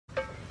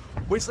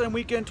Wasteland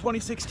weekend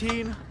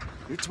 2016.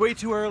 It's way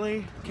too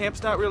early.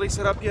 Camp's not really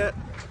set up yet.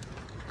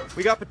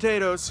 We got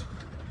potatoes.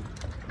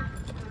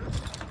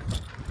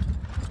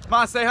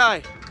 Ma, say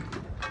hi.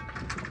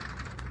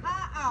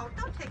 Oh,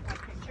 don't take my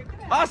picture.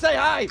 Get out. Ma, say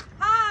hi.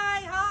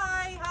 Hi,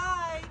 hi,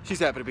 hi. She's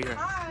happy to be here.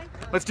 Hi.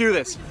 Let's do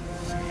this.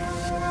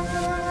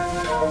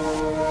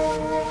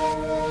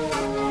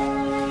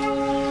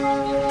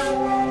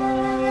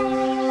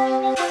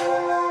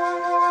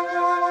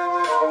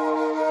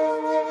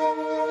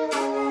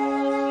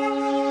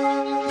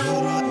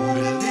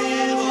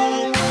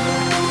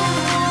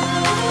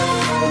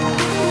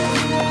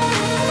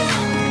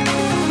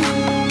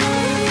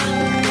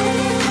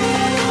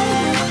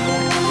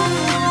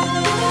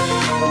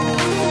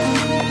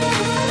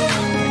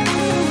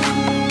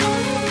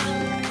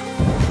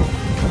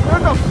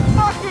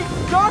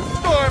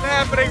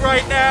 Happening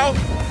right now,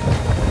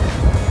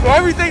 so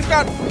everything's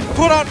got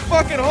put on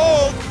fucking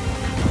hold.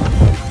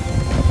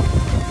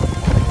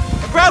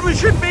 I probably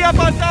shouldn't be up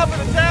on top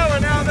of the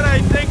tower now that I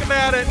think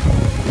about it.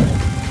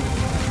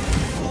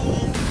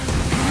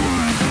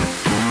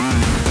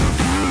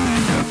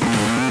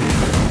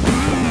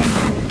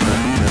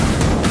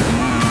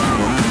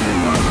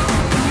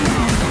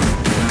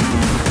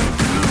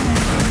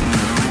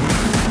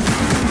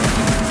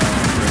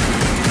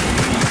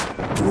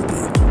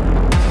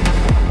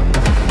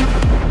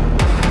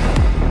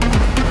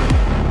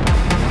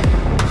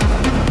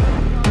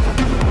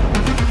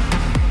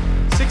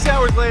 6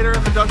 hours later,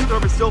 and the dust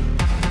storm is still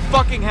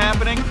fucking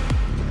happening.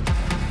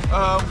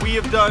 We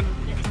have done,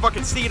 you can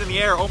fucking see it in the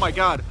air, oh my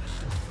god.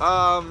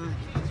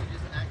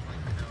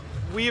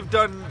 We have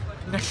done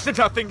next to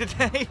nothing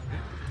today,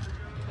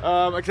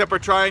 except for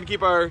try and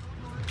keep our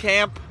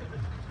camp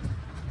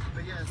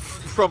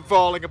from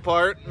falling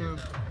apart. And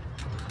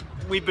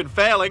we've been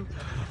failing.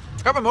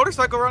 Got my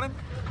motorcycle running.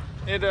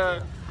 It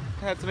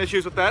had some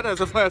issues with that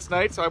as of last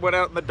night, so I went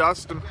out in the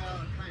dust and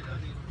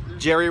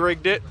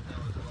jerry-rigged it.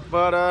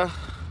 But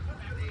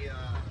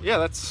yeah,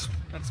 that's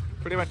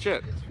pretty much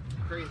it. It's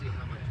crazy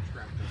how much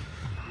traffic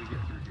we get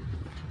through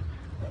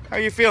here. How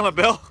you feeling,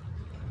 Bill?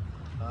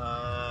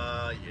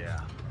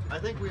 Yeah. I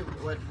think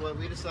what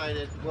we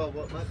decided, well,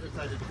 what Mutt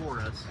decided for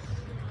us,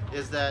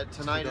 is that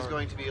tonight is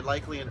going to be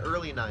likely an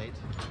early night.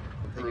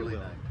 Early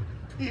night.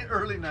 The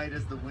early night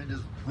as the wind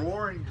is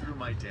roaring through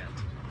my tent,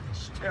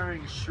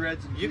 tearing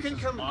shreds and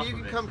pieces off of it. You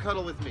can come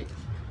cuddle with me.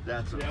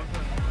 That's right.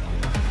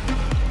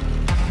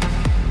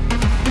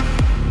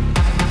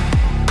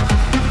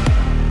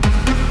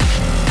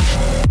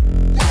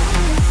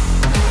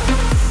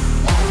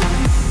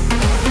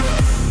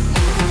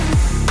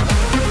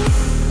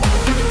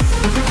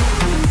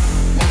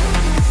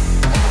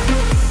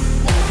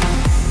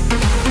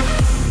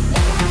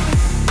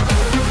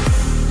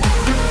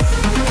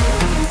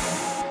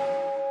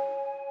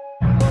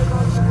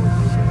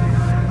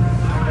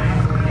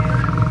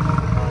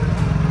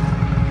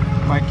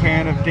 My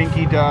can of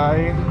Dinky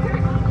Dye,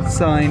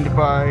 signed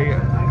by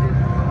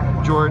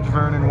George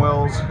Vernon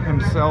Wells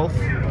himself,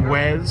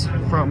 Wes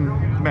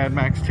from Mad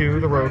Max 2,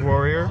 The Road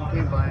Warrior.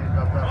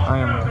 I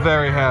am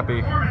very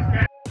happy.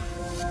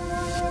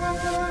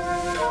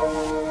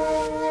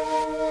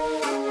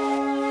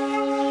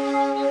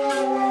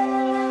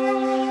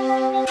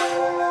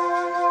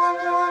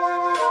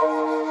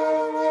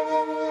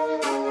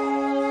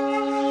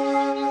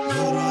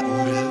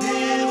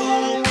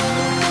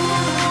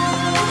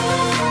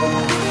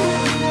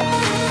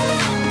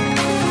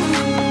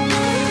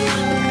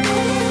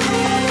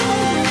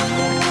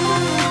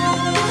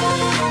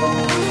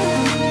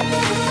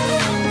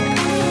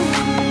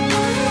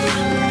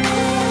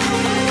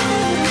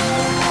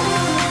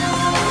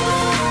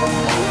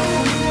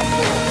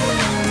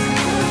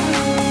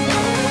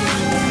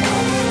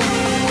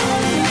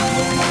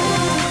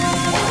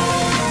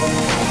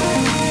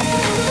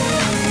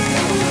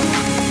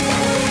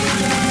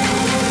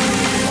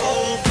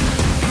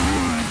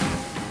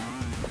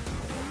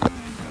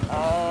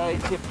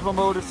 Tipped my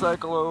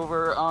motorcycle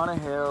over on a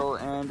hill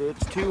and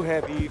it's too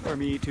heavy for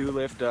me to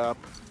lift up.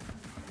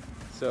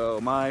 So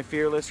my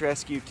fearless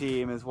rescue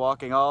team is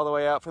walking all the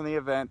way out from the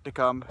event to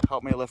come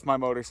help me lift my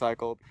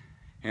motorcycle.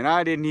 And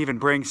I didn't even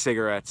bring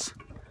cigarettes.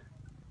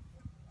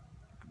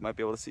 Might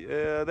be able to see,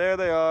 there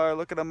they are,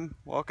 look at them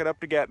walking up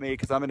to get me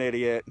because I'm an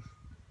idiot.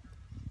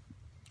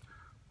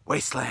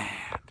 Wasteland.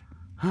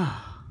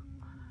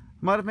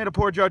 Might have made a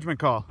poor judgment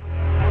call.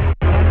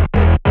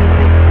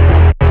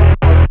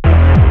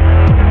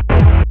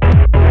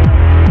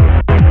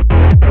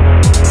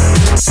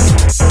 I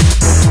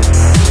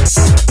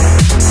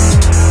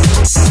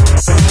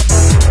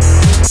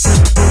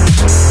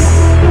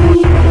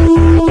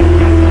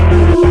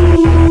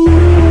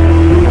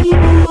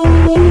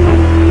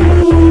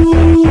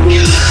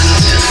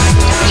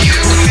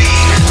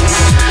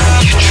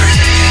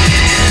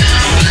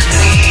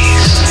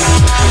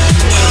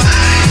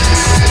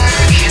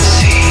can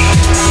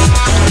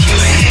see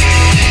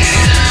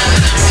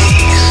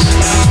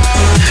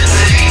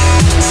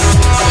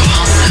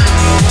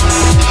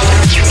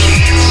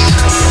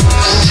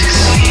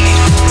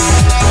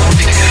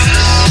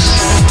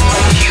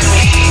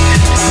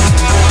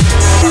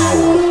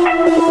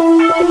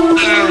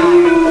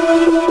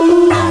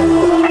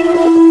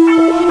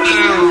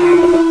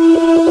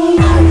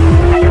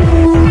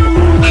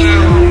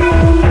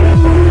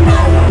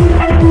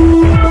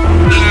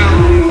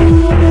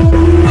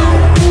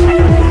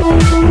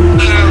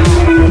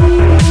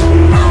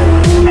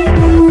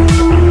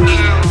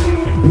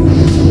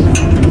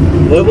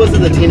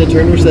what Tina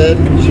Turner said?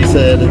 She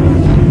said,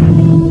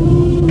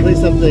 play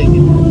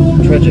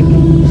something tragic.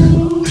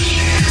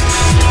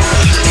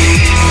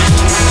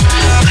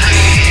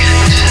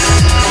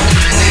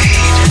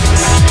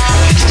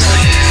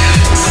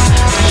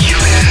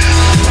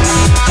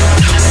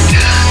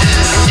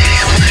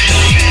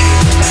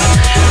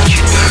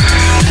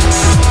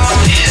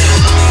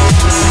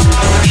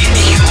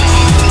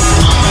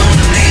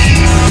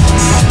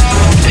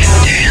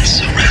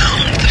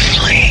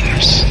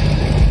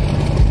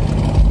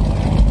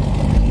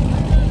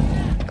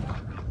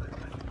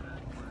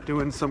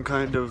 Doing some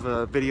kind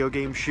of video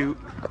game shoot.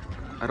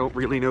 I don't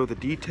really know the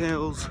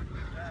details.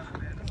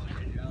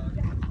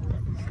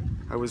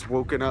 I was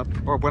woken up,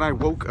 or when I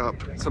woke up,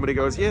 somebody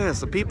goes, yeah,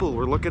 some people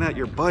were looking at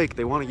your bike.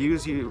 They want to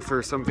use you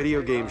for some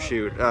video game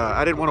shoot.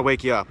 I didn't want to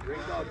wake you up.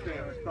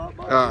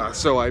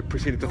 So I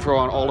proceeded to throw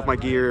on all of my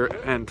gear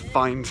and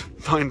find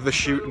the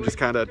shoot and just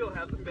kind of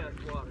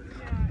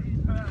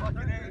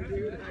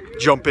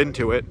jump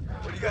into it.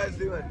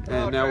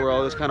 And now we're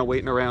all just kind of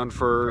waiting around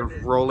for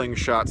rolling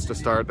shots to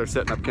start. They're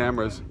setting up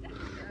cameras.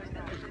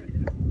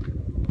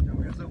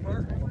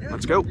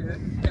 Let's go.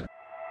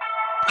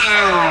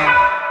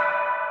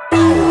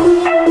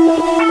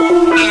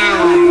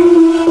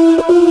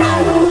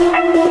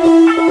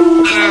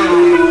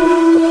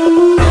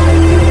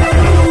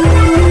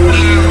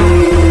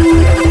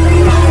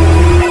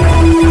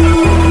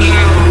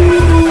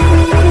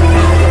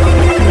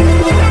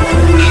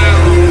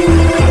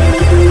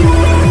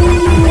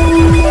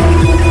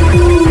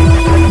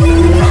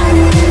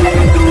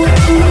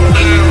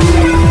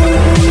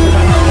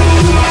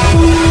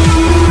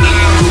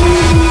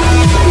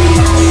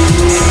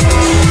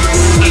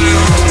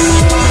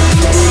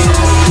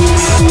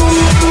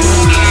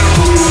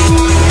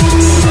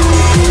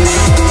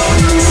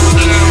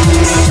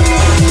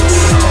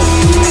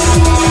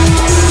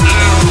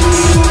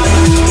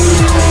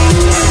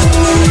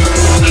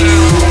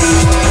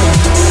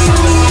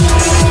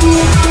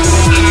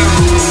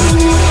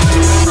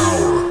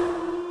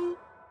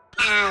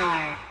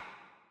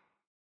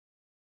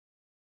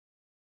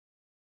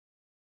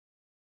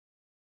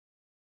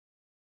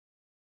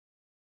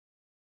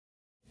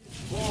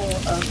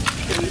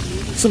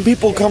 Some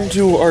people come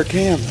to our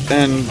camp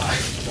and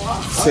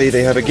say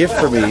they have a gift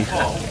for me,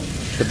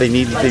 but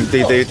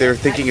they're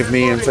thinking of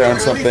me and found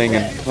something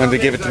and wanted to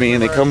give it to me,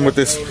 and they come with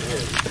this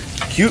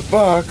cute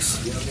box,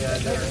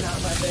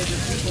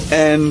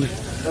 and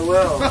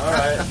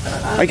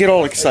I get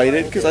all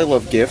excited because I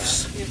love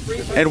gifts.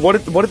 And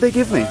what did they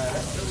give me?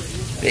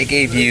 They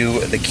gave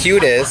you the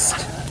cutest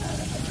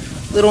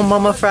little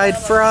mummified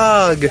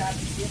frog.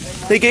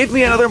 They gave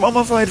me another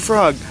mummified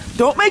frog.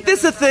 Don't make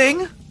this a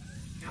thing!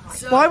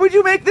 Why would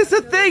you make this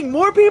a thing?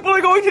 More people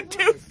are going to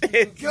do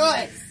this!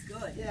 Good.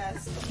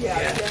 Yes.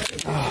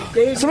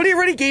 Yeah. Somebody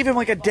already gave him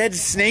like a dead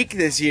snake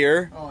this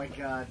year. Oh my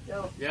god.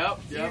 Yep.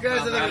 You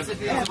guys are the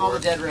recipients of all the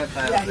dead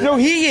reptiles. No,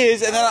 he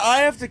is, and then I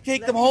have to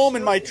take them home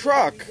in my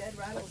truck. So,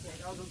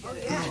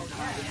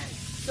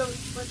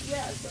 but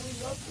yeah, so we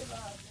looked it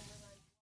up.